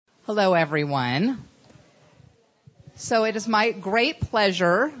Hello, everyone. So it is my great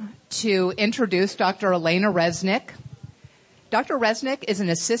pleasure to introduce Dr. Elena Resnick. Dr. Resnick is an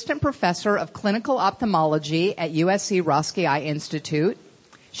assistant professor of clinical ophthalmology at USC Roski Eye Institute.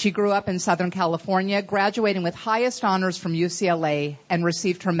 She grew up in Southern California, graduating with highest honors from UCLA, and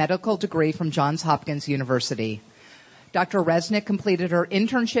received her medical degree from Johns Hopkins University. Dr. Resnick completed her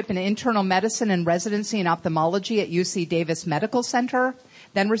internship in internal medicine and residency in ophthalmology at UC Davis Medical Center,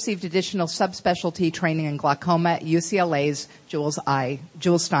 then received additional subspecialty training in glaucoma at UCLA's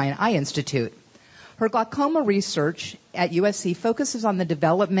Jules Stein Eye Institute. Her glaucoma research at USC focuses on the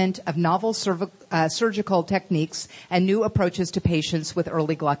development of novel surgical techniques and new approaches to patients with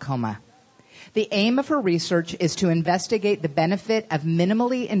early glaucoma. The aim of her research is to investigate the benefit of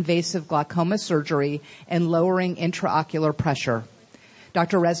minimally invasive glaucoma surgery in lowering intraocular pressure.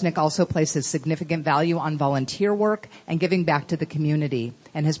 Dr. Resnick also places significant value on volunteer work and giving back to the community,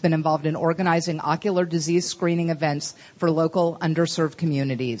 and has been involved in organizing ocular disease screening events for local underserved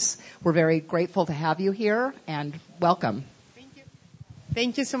communities. We're very grateful to have you here, and welcome. Thank you.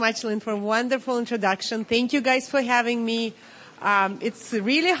 Thank you so much, Lynn, for a wonderful introduction. Thank you guys for having me. It's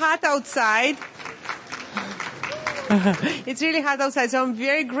really hot outside. It's really hot outside, so I'm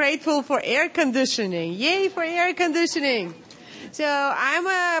very grateful for air conditioning. Yay for air conditioning. So I'm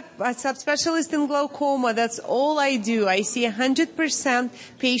a subspecialist in glaucoma. That's all I do. I see 100%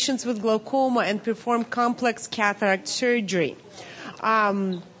 patients with glaucoma and perform complex cataract surgery.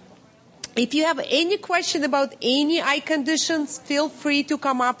 If you have any question about any eye conditions, feel free to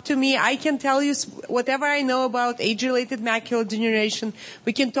come up to me. I can tell you whatever I know about age-related macular degeneration.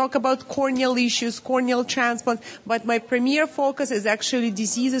 We can talk about corneal issues, corneal transplant, but my premier focus is actually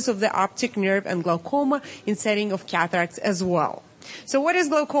diseases of the optic nerve and glaucoma in setting of cataracts as well. So what is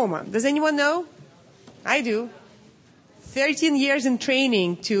glaucoma? Does anyone know? I do. 13 years in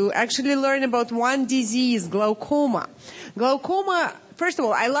training to actually learn about one disease, glaucoma. Glaucoma, first of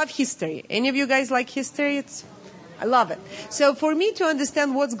all, I love history. Any of you guys like history? I love it. So for me to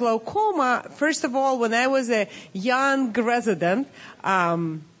understand what's glaucoma, first of all, when I was a young resident, I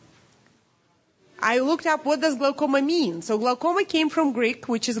looked up what does glaucoma mean. So glaucoma came from Greek,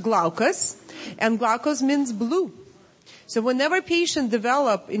 which is glaukos, and glaukos means blue. So whenever patients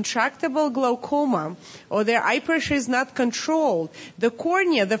develop intractable glaucoma or their eye pressure is not controlled, the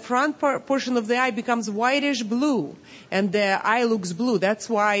cornea, the front portion of the eye, becomes whitish blue, and the eye looks blue. That's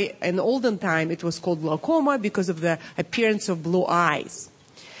why in olden time it was called glaucoma, because of the appearance of blue eyes.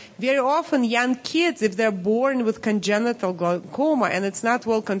 Very often young kids, if they're born with congenital glaucoma and it's not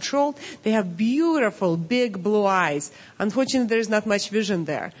well controlled, they have beautiful big blue eyes. Unfortunately, there's not much vision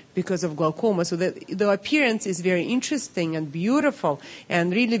there because of glaucoma. So the appearance is very interesting and beautiful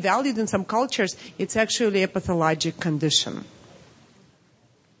and really valued in some cultures. It's actually a pathologic condition.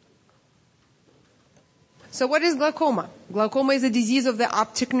 So what is glaucoma? Glaucoma is a disease of the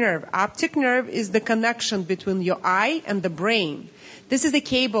optic nerve. Optic nerve is the connection between your eye and the brain. This is the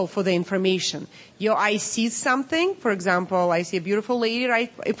cable for the information. Your eye sees something. For example, I see a beautiful lady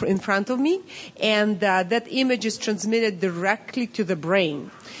right in front of me, and that image is transmitted directly to the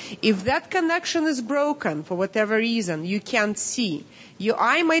brain. If that connection is broken for whatever reason, you can't see. Your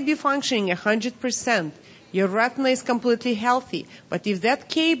eye might be functioning 100%. Your retina is completely healthy. But if that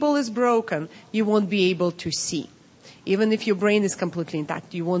cable is broken, you won't be able to see. Even if your brain is completely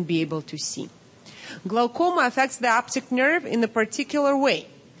intact, you won't be able to see. Glaucoma affects the optic nerve in a particular way.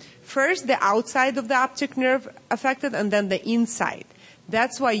 First, the outside of the optic nerve affected, and then the inside.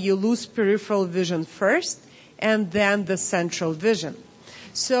 That's why you lose peripheral vision first, and then the central vision.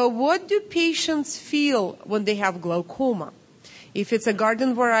 So what do patients feel when they have glaucoma? If it's a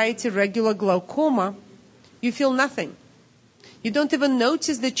garden variety regular glaucoma, you feel nothing. You don't even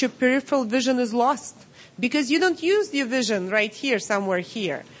notice that your peripheral vision is lost, because you don't use your vision right here, somewhere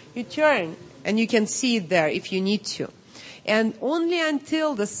here. You turn, and you can see it there if you need to. And only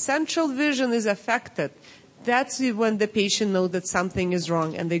until the central vision is affected, that's when the patient knows that something is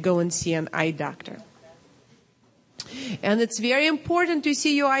wrong, and they go and see an eye doctor. And it's very important to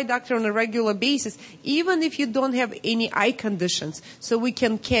see your eye doctor on a regular basis, even if you don't have any eye conditions, so we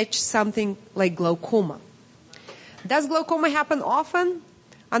can catch something like glaucoma. Does glaucoma happen often?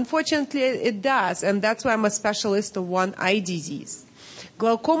 Unfortunately, it does, and that's why I'm a specialist of one eye disease.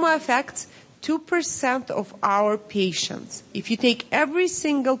 Glaucoma affects 2% of our patients. If you take every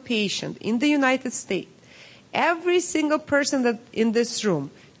single patient in the United States, every single person that in this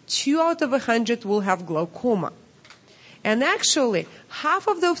room, 2 out of 100 will have glaucoma. And actually, half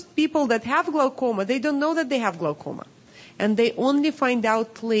of those people that have glaucoma, they don't know that they have glaucoma. And they only find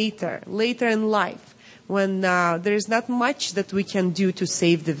out later in life. when there is not much that we can do to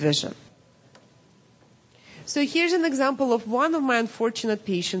save the vision. So here's an example of one of my unfortunate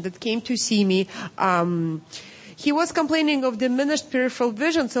patients that came to see me. He was complaining of diminished peripheral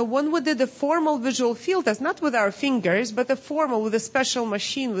vision. So when we did a formal visual field test, not with our fingers, but a formal with a special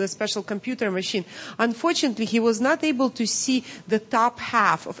machine, with a special computer machine, unfortunately, he was not able to see the top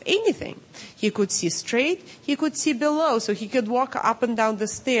half of anything. He could see straight, he could see below, so he could walk up and down the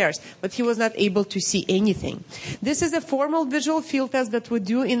stairs, but he was not able to see anything. This is a formal visual field test that we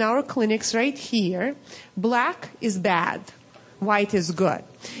do in our clinics right here. Black is bad. White is good.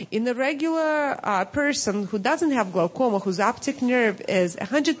 In a regular person who doesn't have glaucoma, whose optic nerve is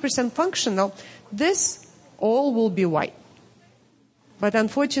 100% functional, this all will be white. But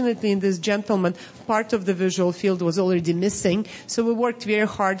unfortunately, in this gentleman, part of the visual field was already missing, so we worked very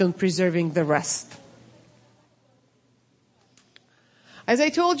hard on preserving the rest. As I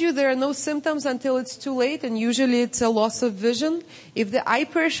told you, there are no symptoms until it's too late, and usually it's a loss of vision. If the eye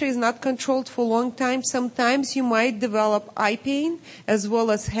pressure is not controlled for a long time, sometimes you might develop eye pain as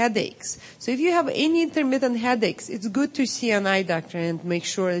well as headaches. So if you have any intermittent headaches, it's good to see an eye doctor and make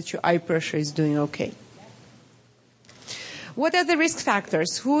sure that your eye pressure is doing okay. What are the risk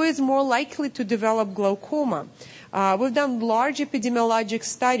factors? Who is more likely to develop glaucoma? We've done large epidemiologic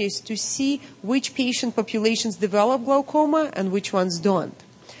studies to see which patient populations develop glaucoma and which ones don't.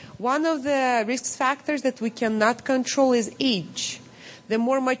 One of the risk factors that we cannot control is age. The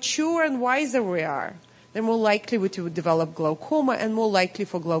more mature and wiser we are, the more likely we to develop glaucoma and more likely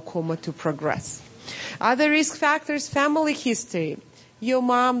for glaucoma to progress. Other risk factors, family history. Your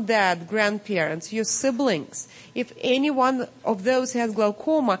mom, dad, grandparents, your siblings. If any one of those has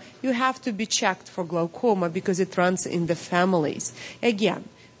glaucoma, you have to be checked for glaucoma because it runs in the families. Again,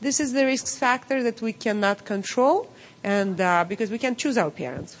 this is the risk factor that we cannot control, and because we can choose our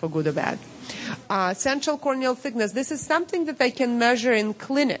parents for good or bad. Central corneal thickness. This is something that I can measure in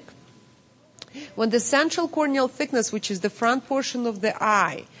clinic. When the central corneal thickness, which is the front portion of the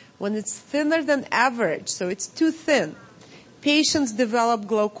eye, when it's thinner than average, so it's too thin, patients develop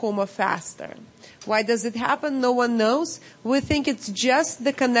glaucoma faster. Why does it happen? No one knows. We think it's just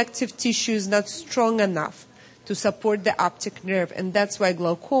the connective tissue is not strong enough to support the optic nerve, and that's why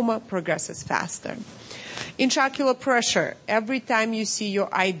glaucoma progresses faster. Intraocular pressure. Every time you see your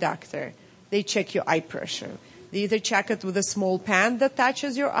eye doctor, they check your eye pressure. They either check it with a small pen that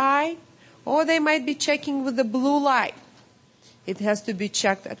touches your eye, or they might be checking with the blue light. It has to be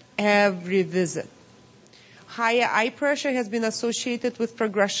checked at every visit. Higher eye pressure has been associated with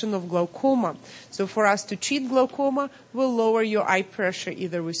progression of glaucoma. So for us to treat glaucoma, we'll lower your eye pressure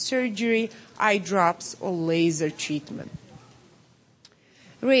either with surgery, eye drops, or laser treatment.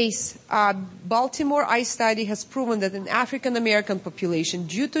 Race. Baltimore eye study has proven that in African American population,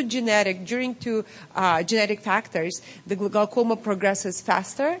 due to genetic factors, the glaucoma progresses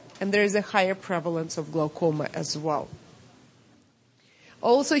faster, and there is a higher prevalence of glaucoma as well.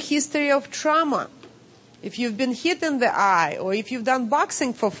 Also, history of trauma. If you've been hit in the eye, or if you've done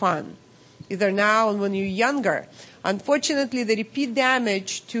boxing for fun, either now or when you're younger, unfortunately the repeat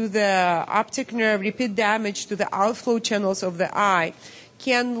damage to the optic nerve, repeat damage to the outflow channels of the eye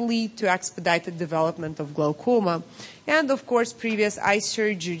can lead to expedited development of glaucoma. And of course, previous eye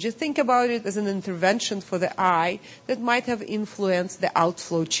surgery. Just think about it as an intervention for the eye that might have influenced the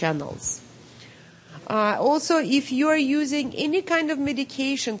outflow channels. Also, if you are using any kind of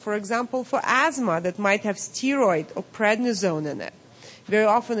medication, for example, for asthma that might have steroid or prednisone in it, very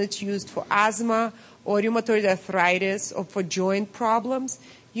often it's used for asthma or rheumatoid arthritis or for joint problems,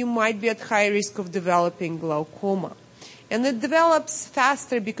 you might be at high risk of developing glaucoma. And it develops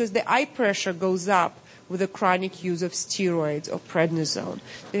faster because the eye pressure goes up with the chronic use of steroids or prednisone.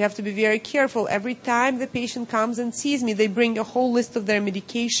 You have to be very careful. Every time the patient comes and sees me, they bring a whole list of their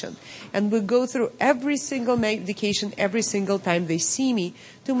medication. And we go through every single medication every single time they see me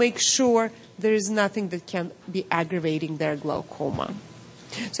to make sure there is nothing that can be aggravating their glaucoma.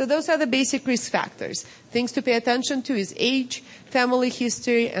 So those are the basic risk factors. Things to pay attention to is age, family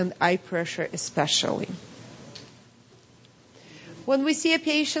history, and eye pressure especially. When we see a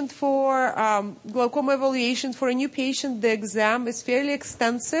patient for glaucoma evaluation, for a new patient, the exam is fairly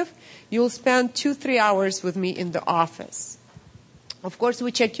extensive. You'll spend 2-3 hours with me in the office. Of course,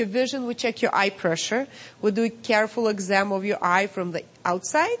 we check your vision, we check your eye pressure. We do a careful exam of your eye from the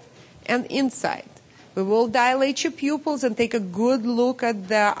outside and inside. We will dilate your pupils and take a good look at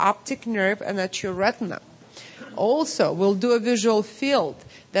the optic nerve and at your retina. Also, we'll do a visual field.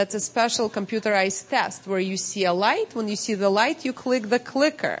 That's a special computerized test where you see a light. When you see the light, you click the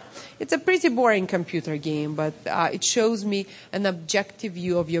clicker. It's a pretty boring computer game, but it shows me an objective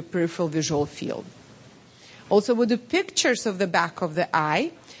view of your peripheral visual field. Also, we do pictures of the back of the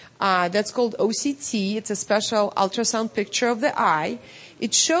eye. That's called OCT. It's a special ultrasound picture of the eye.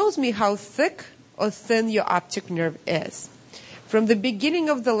 It shows me how thick or thin your optic nerve is. From the beginning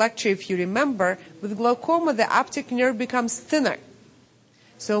of the lecture, if you remember, with glaucoma, the optic nerve becomes thinner.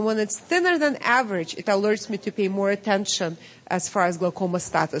 So when it's thinner than average, it alerts me to pay more attention as far as glaucoma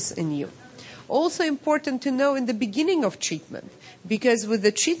status in you. Also important to know in the beginning of treatment, because with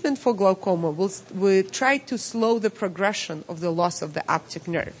the treatment for glaucoma, we try to slow the progression of the loss of the optic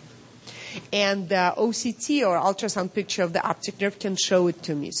nerve. And the OCT, or ultrasound picture of the optic nerve, can show it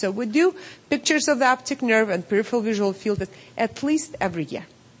to me. So we do pictures of the optic nerve and peripheral visual field at least every year.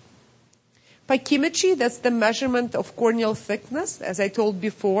 Pachymetry, that's the measurement of corneal thickness. As I told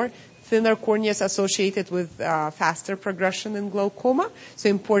before, thinner cornea is associated with faster progression in glaucoma. So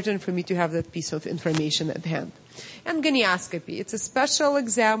important for me to have that piece of information at hand. And gonioscopy. It's a special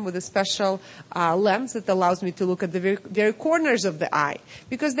exam with a special lens that allows me to look at the very corners of the eye.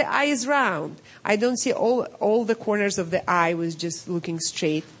 Because the eye is round, I don't see all the corners of the eye with just looking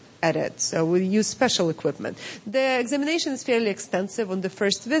straight at it. So we use special equipment. The examination is fairly extensive on the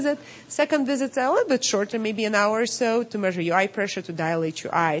first visit. Second visits are a little bit shorter, maybe an hour or so, to measure your eye pressure, to dilate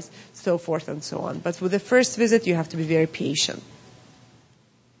your eyes, so forth and so on. But with the first visit, you have to be very patient.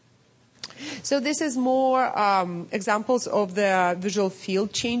 So this is more examples of the visual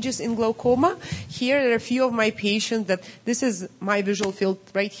field changes in glaucoma. Here are a few of my patients that this is my visual field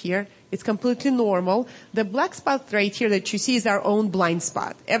right here. It's completely normal. The black spot right here that you see is our own blind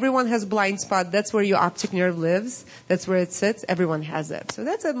spot. Everyone has blind spot. That's where your optic nerve lives. That's where it sits. Everyone has it. So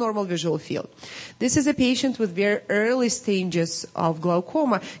that's a normal visual field. This is a patient with very early stages of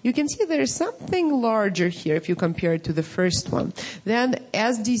glaucoma. You can see there is something larger here if you compare it to the first one. Then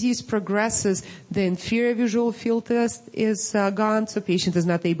as disease progresses, the inferior visual field test is gone, so patient is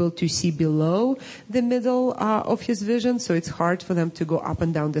not able to see below the middle of his vision, so it's hard for them to go up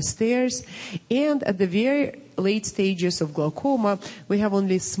and down the stairs. And at the very late stages of glaucoma, we have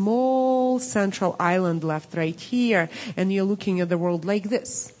only small central island left right here, and you're looking at the world like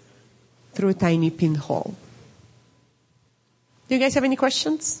this, through a tiny pinhole. Do you guys have any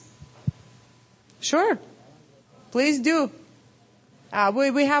questions? Sure. Please do.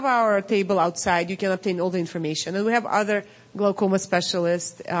 We have our table outside. You can obtain all the information. And we have other glaucoma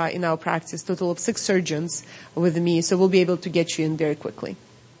specialists in our practice, total of 6 surgeons with me, so we'll be able to get you in very quickly.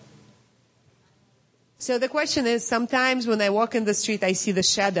 So the question is, sometimes when I walk in the street, I see the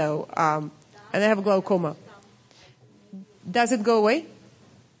shadow, and I have glaucoma. Does it go away?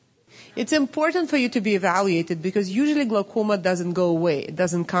 It's important for you to be evaluated because usually glaucoma doesn't go away. It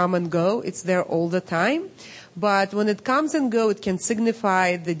doesn't come and go. It's there all the time. But when it comes and goes, it can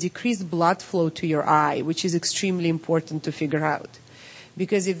signify the decreased blood flow to your eye, which is extremely important to figure out.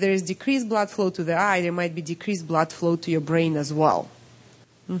 Because if there is decreased blood flow to the eye, there might be decreased blood flow to your brain as well.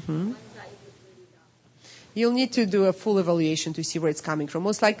 Mm-hmm. You'll need to do a full evaluation to see where it's coming from.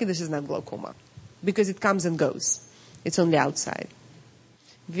 Most likely this is not glaucoma because it comes and goes. It's on the outside.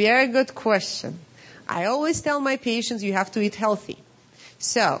 Very good question. I always tell my patients you have to eat healthy.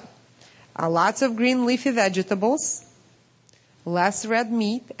 So, lots of green leafy vegetables, less red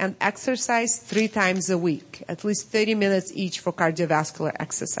meat, and exercise 3 times a week, at least 30 minutes each for cardiovascular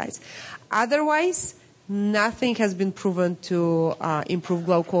exercise. Otherwise, nothing has been proven to improve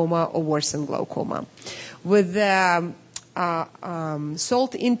glaucoma or worsen glaucoma. With the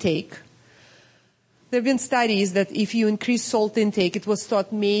salt intake, there have been studies that if you increase salt intake, it was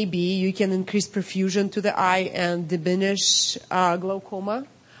thought maybe you can increase perfusion to the eye and diminish glaucoma,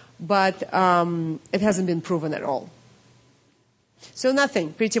 but it hasn't been proven at all. So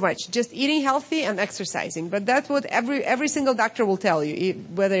nothing, pretty much. Just eating healthy and exercising. But that's what every single doctor will tell you,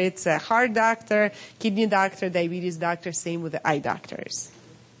 whether it's a heart doctor, kidney doctor, diabetes doctor, same with the eye doctors.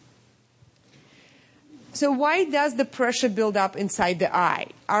 So why does the pressure build up inside the eye?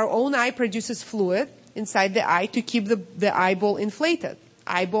 Our own eye produces fluid inside the eye to keep the eyeball inflated.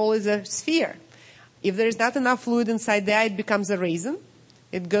 Eyeball is a sphere. If there is not enough fluid inside the eye, it becomes a raisin.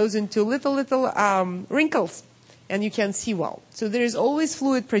 It goes into little wrinkles, and you can't see well. So there is always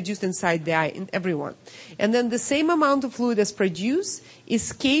fluid produced inside the eye in everyone. And then the same amount of fluid as produced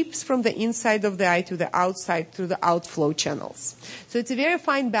escapes from the inside of the eye to the outside through the outflow channels. So it's a very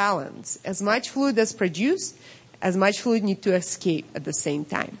fine balance. As much fluid as produced, as much fluid needs to escape at the same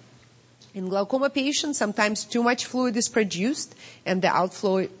time. In glaucoma patients, sometimes too much fluid is produced and the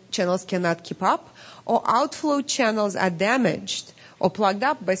outflow channels cannot keep up, or outflow channels are damaged or plugged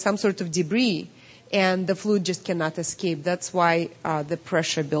up by some sort of debris, and the fluid just cannot escape. That's why the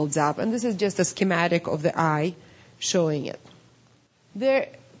pressure builds up. And this is just a schematic of the eye showing it. There are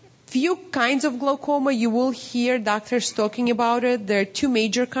Few kinds of glaucoma, you will hear doctors talking about it. There are two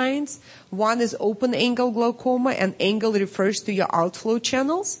major kinds. One is open angle glaucoma, and angle refers to your outflow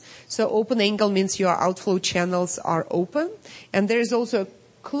channels. So open angle means your outflow channels are open. And there is also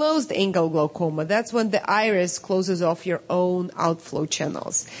closed angle glaucoma. That's when the iris closes off your own outflow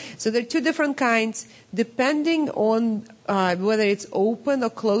channels. So there are two different kinds. Depending on whether it's open or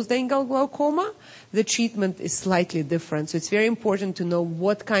closed angle glaucoma, the treatment is slightly different. So it's very important to know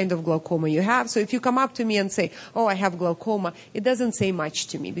what kind of glaucoma you have. So if you come up to me and say, oh, I have glaucoma, it doesn't say much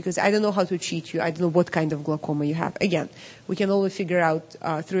to me because I don't know how to treat you. I don't know what kind of glaucoma you have. Again, we can always figure out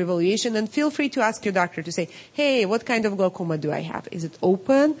through evaluation. And feel free to ask your doctor to say, hey, what kind of glaucoma do I have? Is it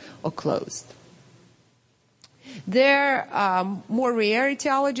open or closed? There are more rare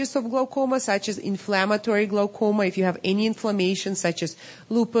etiologies of glaucoma, such as inflammatory glaucoma. If you have any inflammation, such as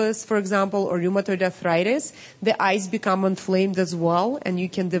lupus, for example, or rheumatoid arthritis, the eyes become inflamed as well, and you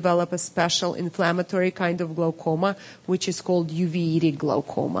can develop a special inflammatory kind of glaucoma, which is called uveitic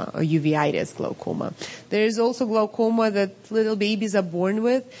glaucoma or uveitis glaucoma. There is also glaucoma that little babies are born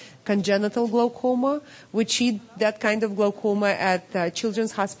with, congenital glaucoma. We treat that kind of glaucoma at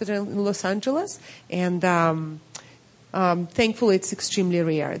Children's Hospital in Los Angeles, and thankfully it's extremely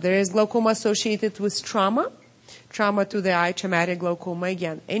rare. There is glaucoma associated with trauma to the eye, traumatic glaucoma.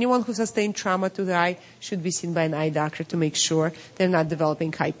 Again, anyone who sustained trauma to the eye should be seen by an eye doctor to make sure they're not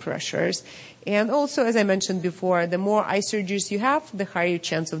developing high pressures. And also, as I mentioned before, the more eye surgeries you have, the higher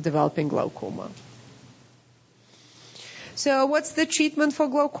chance of developing glaucoma. So what's the treatment for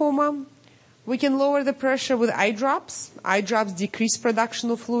glaucoma? We can lower the pressure with eye drops. Eye drops decrease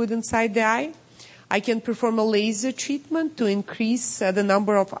production of fluid inside the eye. I can perform a laser treatment to increase the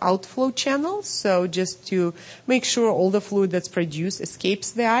number of outflow channels, so just to make sure all the fluid that's produced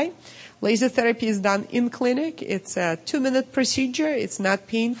escapes the eye. Laser therapy is done in clinic. It's a 2-minute procedure. It's not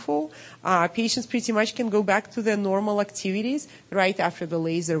painful. Patients pretty much can go back to their normal activities right after the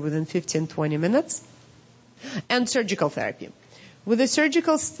laser within 15-20 minutes. And surgical therapy. With the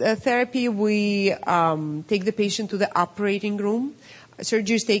surgical therapy, we take the patient to the operating room.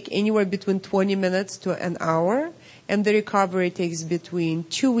 Surgeries take anywhere between 20 minutes to an hour, and the recovery takes between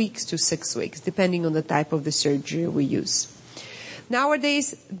 2 weeks to 6 weeks, depending on the type of the surgery we use.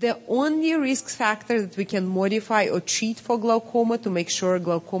 Nowadays, the only risk factor that we can modify or treat for glaucoma to make sure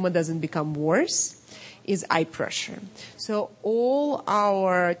glaucoma doesn't become worse is eye pressure. So all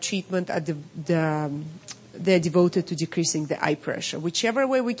our treatment are they're devoted to decreasing the eye pressure. Whichever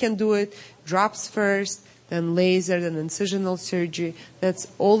way we can do it, drops first, then laser, then incisional surgery. That's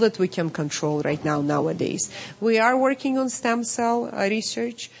all that we can control right now nowadays. We are working on stem cell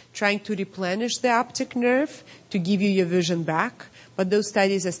research, trying to replenish the optic nerve to give you your vision back. But those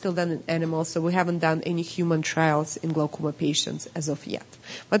studies are still done in animals, so we haven't done any human trials in glaucoma patients as of yet.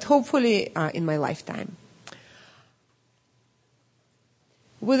 But hopefully in my lifetime.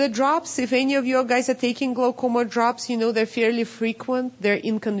 With the drops, if any of you guys are taking glaucoma drops, you know they're fairly frequent. They're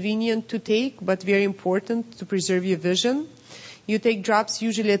inconvenient to take, but very important to preserve your vision. You take drops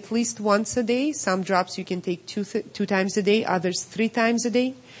usually at least once a day. Some drops you can take two times a day, others 3 times a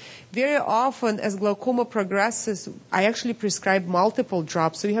day. Very often, as glaucoma progresses, I actually prescribe multiple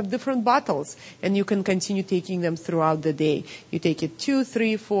drops. So you have different bottles, and you can continue taking them throughout the day. You take it 2,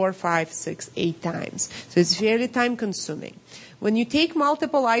 3, 4, 5, 6, 8 times. So it's fairly time-consuming. When you take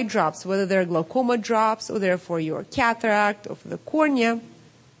multiple eye drops, whether they're glaucoma drops or they're for your cataract or for the cornea,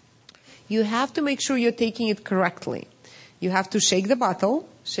 you have to make sure you're taking it correctly. You have to shake the bottle,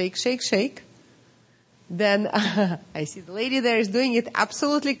 shake, shake, shake. Then I see the lady there is doing it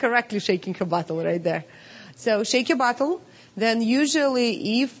absolutely correctly, shaking her bottle right there. So shake your bottle. Then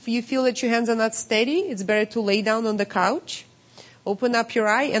usually if you feel that your hands are not steady, it's better to lay down on the couch, open up your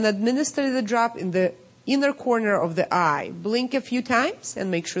eye, and administer the drop in the inner corner of the eye. Blink a few times and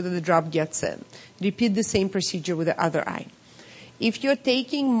make sure that the drop gets in. Repeat the same procedure with the other eye. If you're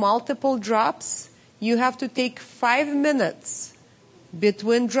taking multiple drops, you have to take 5 minutes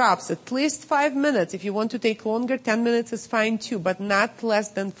between drops, at least 5 minutes. If you want to take longer, 10 minutes is fine too, but not less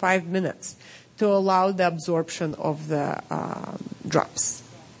than 5 minutes to allow the absorption of the drops.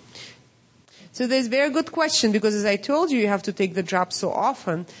 So there's a very good question because, as I told you, you have to take the drops so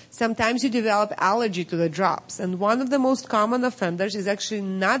often. Sometimes you develop allergy to the drops. And one of the most common offenders is actually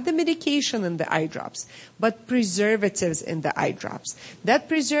not the medication in the eye drops, but preservatives in the eye drops. That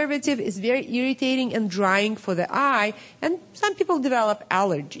preservative is very irritating and drying for the eye, and some people develop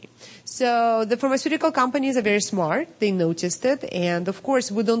allergy. So the pharmaceutical companies are very smart. They noticed it. And, of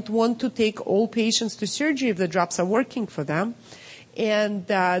course, we don't want to take all patients to surgery if the drops are working for them. And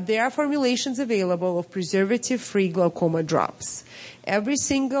there are formulations available of preservative-free glaucoma drops. Every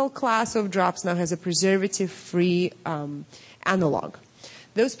single class of drops now has a preservative-free analog.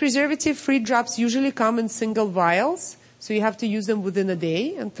 Those preservative-free drops usually come in single vials, so you have to use them within a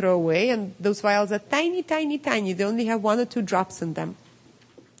day and throw away. And those vials are tiny, tiny, tiny. They only have 1 or 2 drops in them.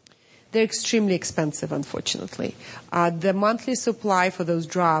 They're extremely expensive, unfortunately. The monthly supply for those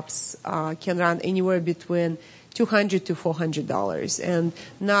drops can run anywhere between $200 to $400, and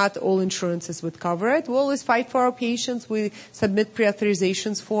not all insurances would cover it. We always fight for our patients. We submit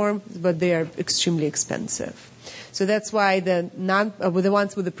pre-authorizations forms, but they are extremely expensive. So that's why the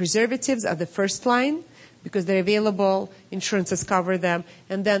ones with the preservatives are the first line, because they're available, insurances cover them,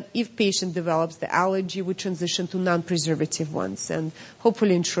 and then if patient develops the allergy, we transition to non-preservative ones, and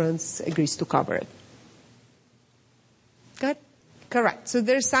hopefully insurance agrees to cover it. Good? Correct. So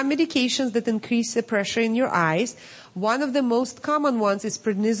there are some medications that increase the pressure in your eyes. One of the most common ones is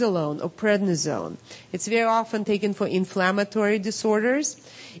prednisolone or prednisone. It's very often taken for inflammatory disorders.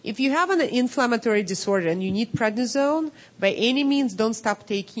 If you have an inflammatory disorder and you need prednisone, by any means don't stop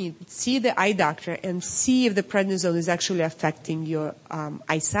taking it. See the eye doctor and see if the prednisone is actually affecting your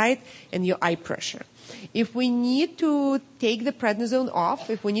eyesight and your eye pressure. If we need to take the prednisone off,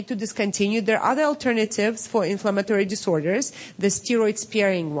 if we need to discontinue, there are other alternatives for inflammatory disorders, the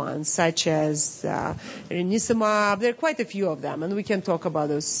steroid-sparing ones, such as ranibizumab. There are quite a few of them, and we can talk about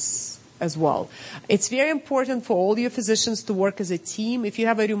those as well. It's very important for all your physicians to work as a team. If you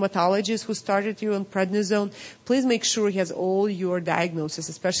have a rheumatologist who started you on prednisone, please make sure he has all your diagnoses,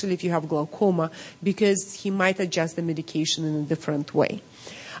 especially if you have glaucoma, because he might adjust the medication in a different way.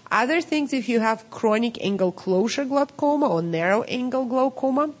 Other things, if you have chronic angle closure glaucoma or narrow angle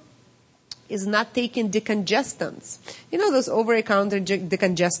glaucoma, is not taking decongestants. You know those over-the-counter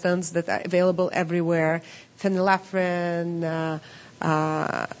decongestants that are available everywhere, phenylephrine,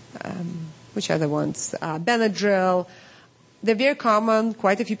 which other ones? Benadryl. They're very common.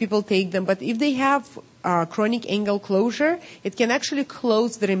 Quite a few people take them. But if they have chronic angle closure, it can actually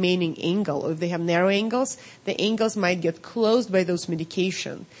close the remaining angle. Or if they have narrow angles, the angles might get closed by those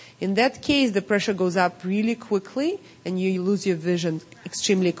medication. In that case, the pressure goes up really quickly, and you lose your vision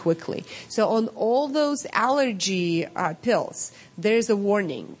extremely quickly. So on all those allergy pills, there is a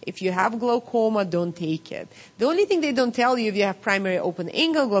warning. If you have glaucoma, don't take it. The only thing they don't tell you, if you have primary open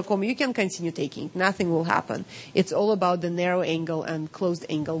angle glaucoma, you can continue taking it. Nothing will happen. It's all about the narrow angle and closed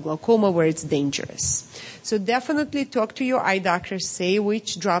angle glaucoma where it's dangerous. So definitely talk to your eye doctor, say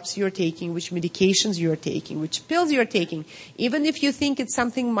which drops you're taking, which medications you're taking, which pills you're taking. Even if you think it's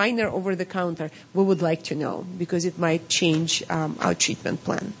something minor over the counter, we would like to know, because it might change our treatment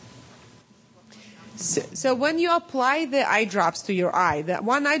plan. So when you apply the eye drops to your eye, the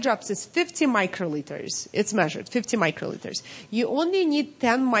one eye drops is 50 microliters. It's measured, 50 microliters. You only need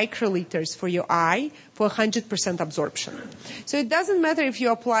 10 microliters for your eye for 100% absorption. So it doesn't matter if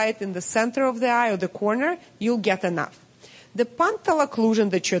you apply it in the center of the eye or the corner, you'll get enough. The punctal occlusion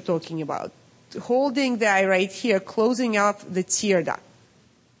that you're talking about, holding the eye right here, closing up the tear duct.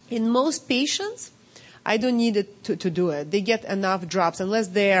 In most patients, I don't need it to do it. They get enough drops. Unless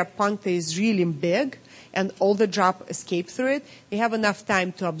their puncta is really big and all the drop escape through it, they have enough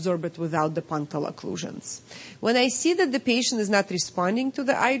time to absorb it without the punctal occlusions. When I see that the patient is not responding to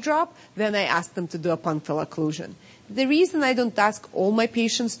the eye drop, then I ask them to do a punctal occlusion. The reason I don't ask all my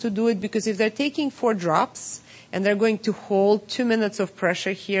patients to do it, because if they're taking 4 drops and they're going to hold 2 minutes of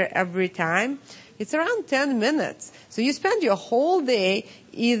pressure here every time, it's around 10 minutes. So you spend your whole day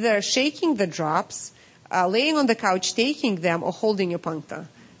either shaking the drops, laying on the couch taking them, or holding your puncta.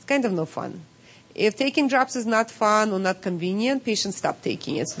 It's kind of no fun. If taking drops is not fun or not convenient, patients stop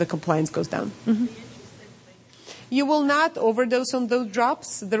taking it, so the compliance goes down. Mm-hmm. You will not overdose on those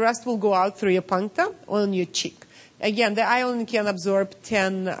drops. The rest will go out through your puncta or on your cheek. Again, the eye only can absorb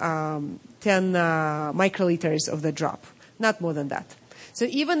 10 microliters of the drop, not more than that. So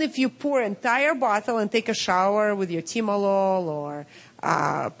even if you pour an entire bottle and take a shower with your Timolol or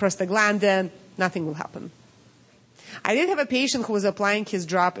prostaglandin, nothing will happen. I did have a patient who was applying his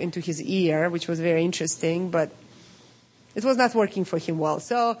drop into his ear, which was very interesting, but it was not working for him well.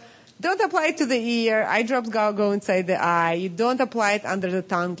 So don't apply it to the ear. Eye drops go inside the eye. You don't apply it under the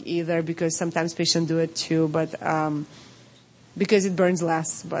tongue either, because sometimes patients do it too, but because it burns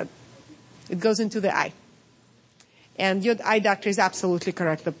less, but it goes into the eye. And your eye doctor is absolutely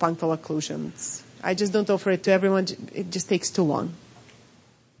correct, the punctal occlusions. I just don't offer it to everyone. It just takes too long.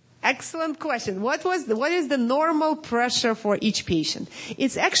 Excellent question. What is the normal pressure for each patient?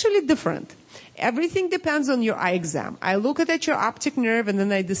 It's actually different. Everything depends on your eye exam. I look at your optic nerve and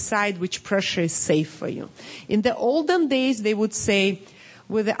then I decide which pressure is safe for you. In the olden days, they would say,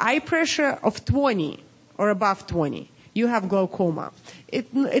 with the eye pressure of 20 or above 20, you have glaucoma.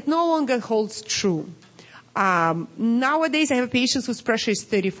 It no longer holds true. Nowadays, I have patients whose pressure is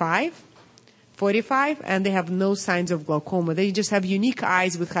 35, 45, and they have no signs of glaucoma. They just have unique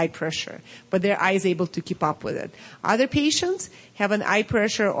eyes with high pressure, but their eye is able to keep up with it. Other patients have an eye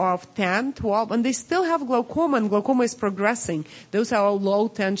pressure of 10, 12, and they still have glaucoma, and glaucoma is progressing. Those are all low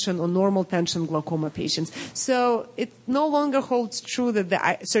tension or normal tension glaucoma patients. So it no longer holds true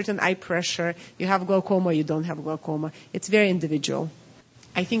that certain eye pressure, you have glaucoma, you don't have glaucoma. It's very individual.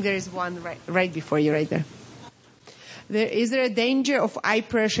 I think there is one right before you, right there. Is there a danger of eye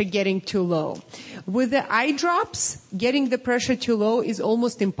pressure getting too low? With the eye drops, getting the pressure too low is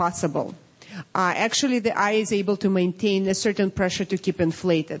almost impossible. Actually, the eye is able to maintain a certain pressure to keep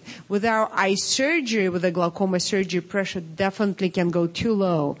inflated. With our eye surgery, with the glaucoma surgery, pressure definitely can go too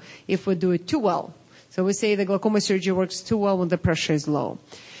low if we do it too well. So we say the glaucoma surgery works too well when the pressure is low.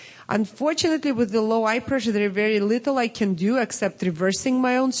 Unfortunately, with the low eye pressure, there is very little I can do except reversing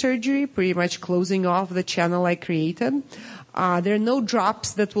my own surgery, pretty much closing off the channel I created. There are no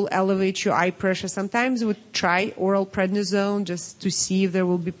drops that will elevate your eye pressure. Sometimes we try oral prednisone just to see if there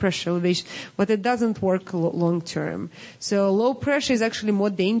will be pressure elevation, but it doesn't work long term. So low pressure is actually more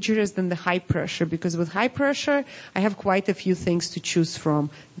dangerous than the high pressure, because with high pressure, I have quite a few things to choose from.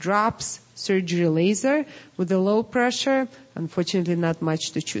 Drops, surgery, laser. With the low pressure, unfortunately not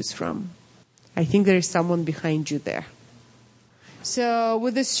much to choose from. I think there is someone behind you there. So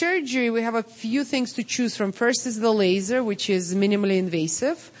with the surgery, we have a few things to choose from. First is the laser, which is minimally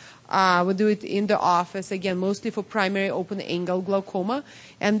invasive. We do it in the office, again, mostly for primary open-angle glaucoma.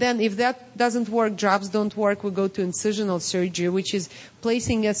 And then if that doesn't work, drops don't work, we go to incisional surgery, which is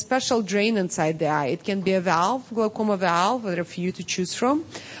placing a special drain inside the eye. It can be a valve, glaucoma valve, there are a few to choose from.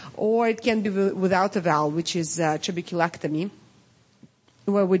 Or it can be without a valve, which is trabeculectomy,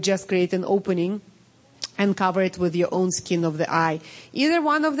 where we just create an opening and cover it with your own skin of the eye. Either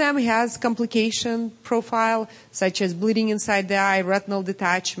one of them has complication profile, such as bleeding inside the eye, retinal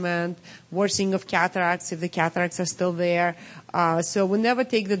detachment, worsening of cataracts if the cataracts are still there. So we never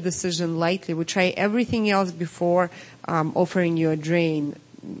take the decision lightly. We try everything else before offering you a drain.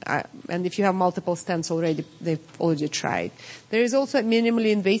 And if you have multiple stents already, they've already tried. There is also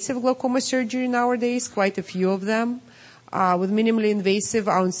minimally invasive glaucoma surgery nowadays, quite a few of them. With minimally invasive,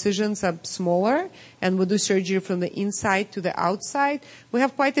 our incisions are smaller, and we do surgery from the inside to the outside. We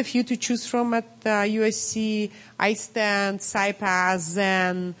have quite a few to choose from at USC: iStent, CyPass,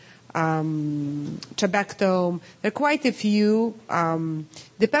 Zen, trabectome. There are quite a few.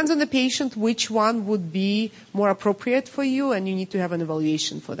 Depends on the patient which one would be more appropriate for you, and you need to have an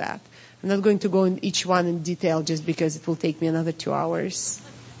evaluation for that. I'm not going to go in each one in detail just because it will take me another 2 hours.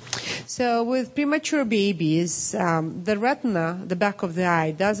 So with premature babies, the retina, the back of the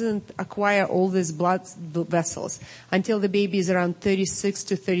eye, doesn't acquire all these blood vessels until the baby is around 36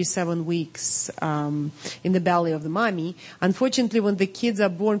 to 37 weeks in the belly of the mommy. Unfortunately, when the kids are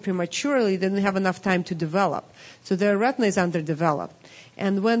born prematurely, they don't have enough time to develop. So their retina is underdeveloped.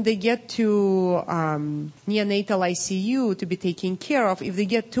 And when they get to neonatal ICU to be taken care of, if they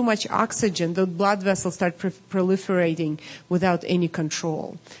get too much oxygen, the blood vessels start proliferating without any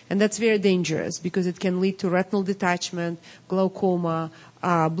control. And that's very dangerous because it can lead to retinal detachment, glaucoma,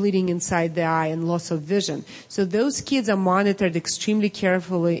 bleeding inside the eye, and loss of vision. So those kids are monitored extremely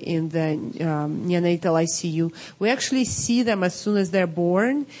carefully in the neonatal ICU. We actually see them as soon as they're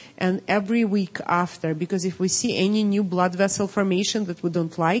born and every week after, because if we see any new blood vessel formation that we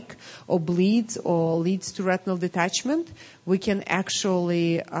don't like, or bleeds, or leads to retinal detachment, we can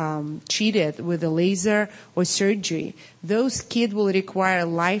actually treat it with a laser or surgery. Those kids will require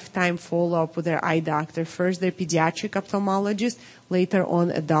lifetime follow-up with their eye doctor. First, their pediatric ophthalmologist, later on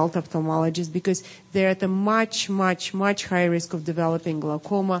adult ophthalmologist, because they're at a much, much, much higher risk of developing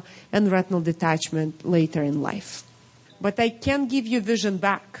glaucoma and retinal detachment later in life. But I can give you vision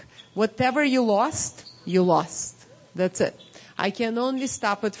back. Whatever you lost, you lost. That's it. I can only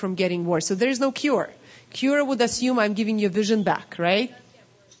stop it from getting worse. So there is no cure. Cure would assume I'm giving you vision back, right?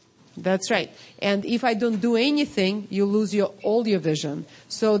 That's right. And if I don't do anything, you lose all your vision.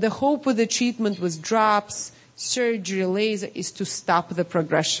 So the hope with the treatment with drops, surgery, laser is to stop the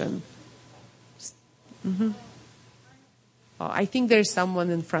progression. Mm-hmm. Oh, I think there's someone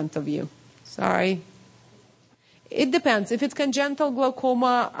in front of you. Sorry. It depends. If it's congenital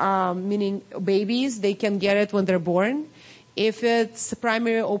glaucoma, meaning babies, they can get it when they're born. If it's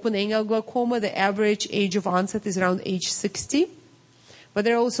primary open-angle glaucoma, the average age of onset is around age 60. But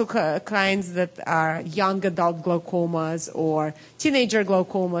there are also kinds that are young adult glaucomas or teenager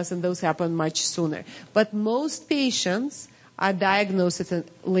glaucomas, and those happen much sooner. But most patients are diagnosed at a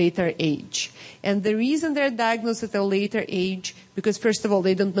later age. And the reason they're diagnosed at a later age, because first of all,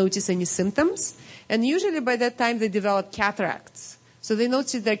 they don't notice any symptoms. And usually by that time, they develop cataracts. So they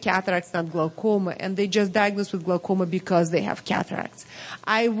notice their cataracts, not glaucoma, and they just diagnose with glaucoma because they have cataracts.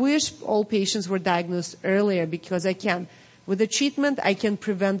 I wish all patients were diagnosed earlier because with the treatment, I can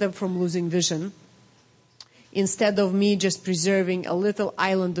prevent them from losing vision instead of me just preserving a little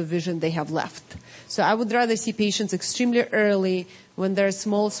island of vision they have left. So I would rather see patients extremely early when there are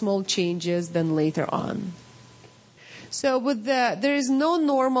small changes than later on. So there is no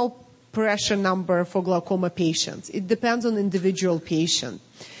normal pressure number for glaucoma patients. It depends on individual patient.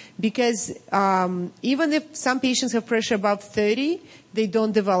 Because even if some patients have pressure above 30, they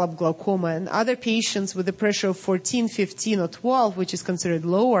don't develop glaucoma. And other patients with a pressure of 14, 15, or 12, which is considered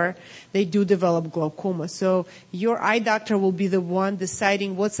lower, they do develop glaucoma. So your eye doctor will be the one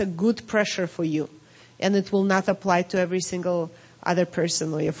deciding what's a good pressure for you. And it will not apply to every single other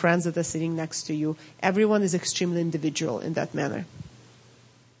person or your friends that are sitting next to you. Everyone is extremely individual in that manner.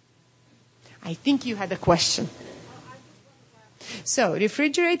 I think you had a question. So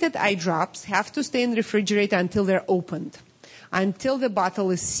refrigerated eye drops have to stay in the refrigerator until they're opened, until the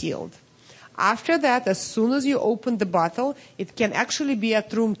bottle is sealed. After that, as soon as you open the bottle, it can actually be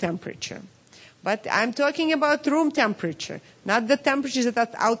at room temperature. But I'm talking about room temperature, not the temperatures that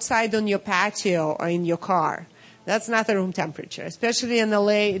are outside on your patio or in your car. That's not a room temperature. Especially in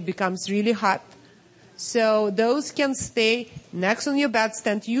LA, it becomes really hot. So those can stay next on your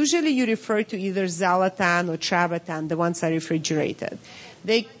bedstand. Usually you refer to either Zalatan or Travatan, the ones that are refrigerated.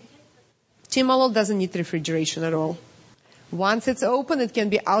 Timolol doesn't need refrigeration at all. Once it's open, it can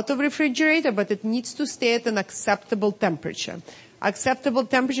be out of refrigerator, but it needs to stay at an acceptable temperature. Acceptable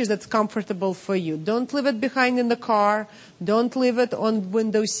temperature that's comfortable for you. Don't leave it behind in the car. Don't leave it on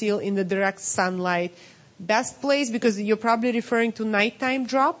windowsill in the direct sunlight. Best place, because you're probably referring to nighttime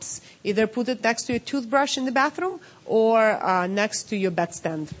drops, either put it next to your toothbrush in the bathroom or next to your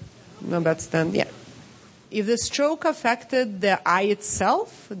bedstand. No bedstand, yeah. If the stroke affected the eye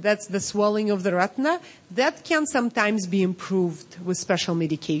itself, that's the swelling of the retina, that can sometimes be improved with special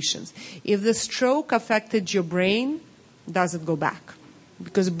medications. If the stroke affected your brain, does it go back?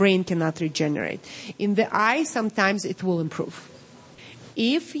 Because brain cannot regenerate. In the eye, sometimes it will improve.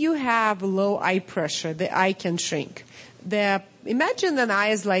 If you have low eye pressure, the eye can shrink. Imagine an eye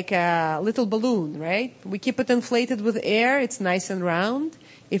is like a little balloon, right? We keep it inflated with air, it's nice and round.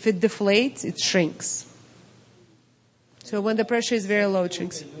 If it deflates, it shrinks. So when the pressure is very low, it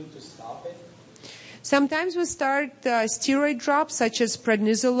shrinks. Sometimes we start steroid drops such as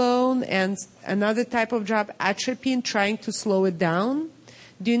prednisolone and another type of drop, atropine, trying to slow it down.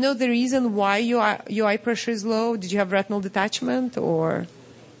 Do you know the reason why your eye pressure is low? Did you have retinal detachment or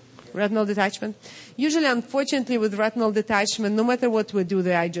retinal detachment? Usually, unfortunately, with retinal detachment, no matter what we do,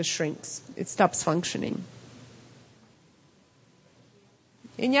 the eye just shrinks. It stops functioning.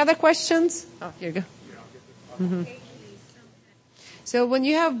 Any other questions? Oh, here you go. Mm-hmm. So when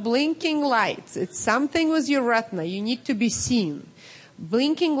you have blinking lights, it's something with your retina. You need to be seen.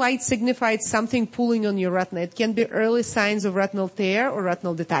 Blinking light signifies something pulling on your retina. It can be early signs of retinal tear or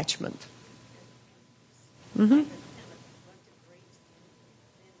retinal detachment. Mm-hmm.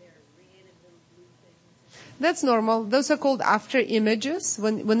 That's normal. Those are called after images.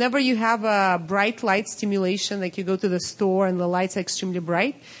 Whenever you have a bright light stimulation, like you go to the store and the lights are extremely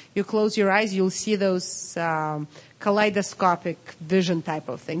bright, you close your eyes, you'll see those kaleidoscopic vision type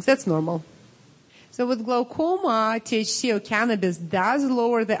of things. That's normal. So with glaucoma, THC or cannabis does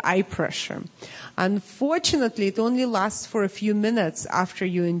lower the eye pressure. Unfortunately, it only lasts for a few minutes after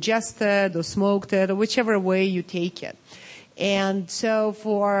you ingest it or smoked it or whichever way you take it. And so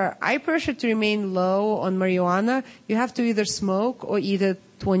for eye pressure to remain low on marijuana, you have to either smoke or eat it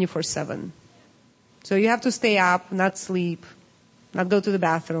 24/7. So you have to stay up, not sleep, not go to the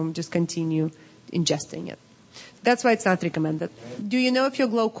bathroom, just continue ingesting it. That's why it's not recommended. Do you know if your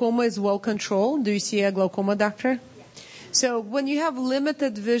glaucoma is well controlled? Do you see a glaucoma doctor? So when you have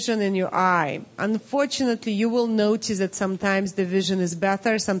limited vision in your eye, unfortunately you will notice that sometimes the vision is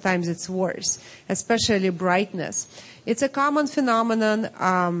better, sometimes it's worse, especially brightness. It's a common phenomenon.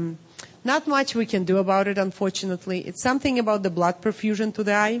 Not much we can do about it, unfortunately. It's something about the blood perfusion to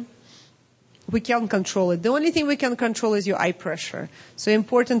the eye. We can't control it. The only thing we can control is your eye pressure. So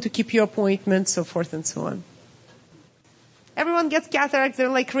important to keep your appointments, so forth and so on. Everyone gets cataracts. They're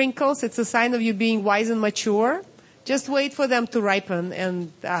like wrinkles. It's a sign of you being wise and mature. Just wait for them to ripen,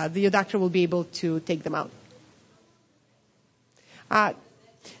 and your doctor will be able to take them out.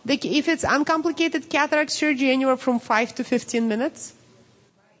 If it's uncomplicated cataract surgery, anywhere from 5 to 15 minutes.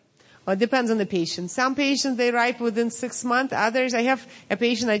 It depends on the patient. Some patients, they ripen within 6 months. Others, I have a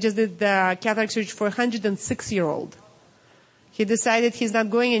patient, I just did the cataract surgery for a 106-year-old. He decided he's not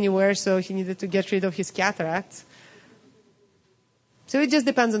going anywhere, so he needed to get rid of his cataracts. So it just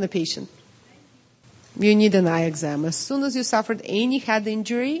depends on the patient. You need an eye exam. As soon as you suffered any head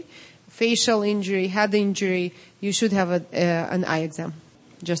injury, facial injury, head injury, you should have an eye exam.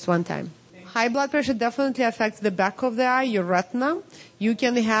 Just one time. High blood pressure definitely affects the back of the eye, your retina. You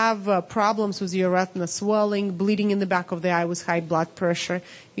can have problems with your retina, swelling, bleeding in the back of the eye with high blood pressure.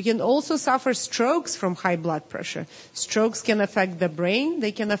 You can also suffer strokes from high blood pressure. Strokes can affect the brain.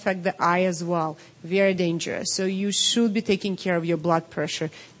 They can affect the eye as well. Very dangerous. So you should be taking care of your blood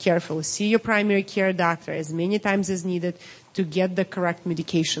pressure carefully. See your primary care doctor as many times as needed to get the correct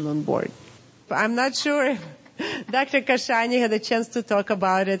medication on board. I'm not sure Dr. Kashani had a chance to talk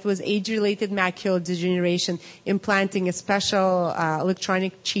about it with age-related macular degeneration, implanting a special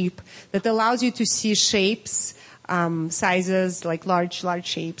electronic chip that allows you to see shapes, sizes, like large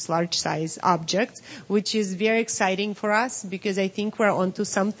shapes, large size objects, which is very exciting for us because I think we're onto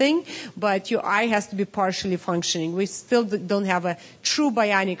something, but your eye has to be partially functioning. We still don't have a true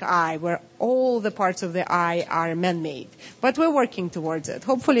bionic eye where all the parts of the eye are man-made, but we're working towards it,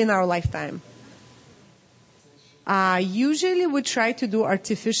 hopefully in our lifetime. Usually we try to do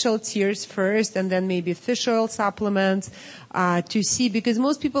artificial tears first and then maybe fish oil supplements to see, because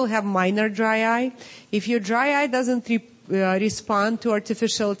most people have minor dry eye. If your dry eye doesn't respond to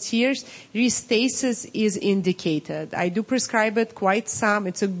artificial tears, Restasis is indicated. I do prescribe it quite some.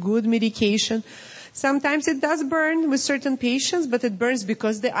 It's a good medication. Sometimes it does burn with certain patients, but it burns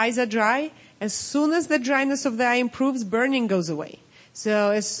because the eyes are dry. As soon as the dryness of the eye improves, burning goes away.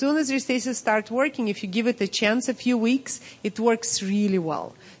 So as soon as Restasis starts working, if you give it a chance, a few weeks, it works really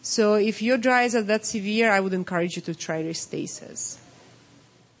well. So if your dry eyes are that severe, I would encourage you to try Restasis.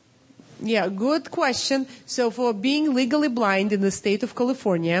 Yeah, good question. So for being legally blind in the state of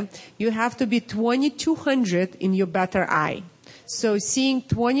California, you have to be 2200 in your better eye. So seeing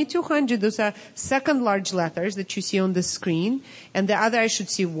 2200, those are second large letters that you see on the screen, and the other eye should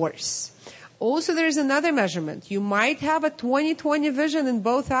see worse. Also, there is another measurement. You might have a 20/20 vision in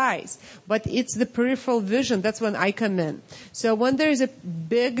both eyes, but it's the peripheral vision. That's when I come in. So when there is a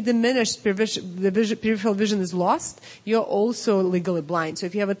big diminished peripheral vision is lost, you're also legally blind. So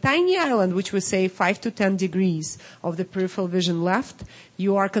if you have a tiny island, which we say 5 to 10 degrees of the peripheral vision left,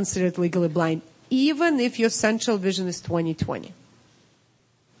 you are considered legally blind, even if your central vision is 20/20.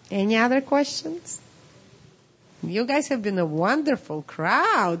 Any other questions? You guys have been a wonderful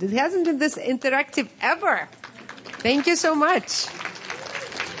crowd. It hasn't been this interactive ever. Thank you so much.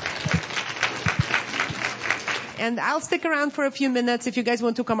 And I'll stick around for a few minutes if you guys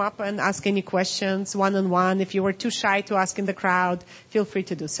want to come up and ask any questions one-on-one. If you were too shy to ask in the crowd, feel free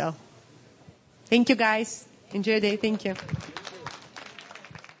to do so. Thank you, guys. Enjoy your day. Thank you.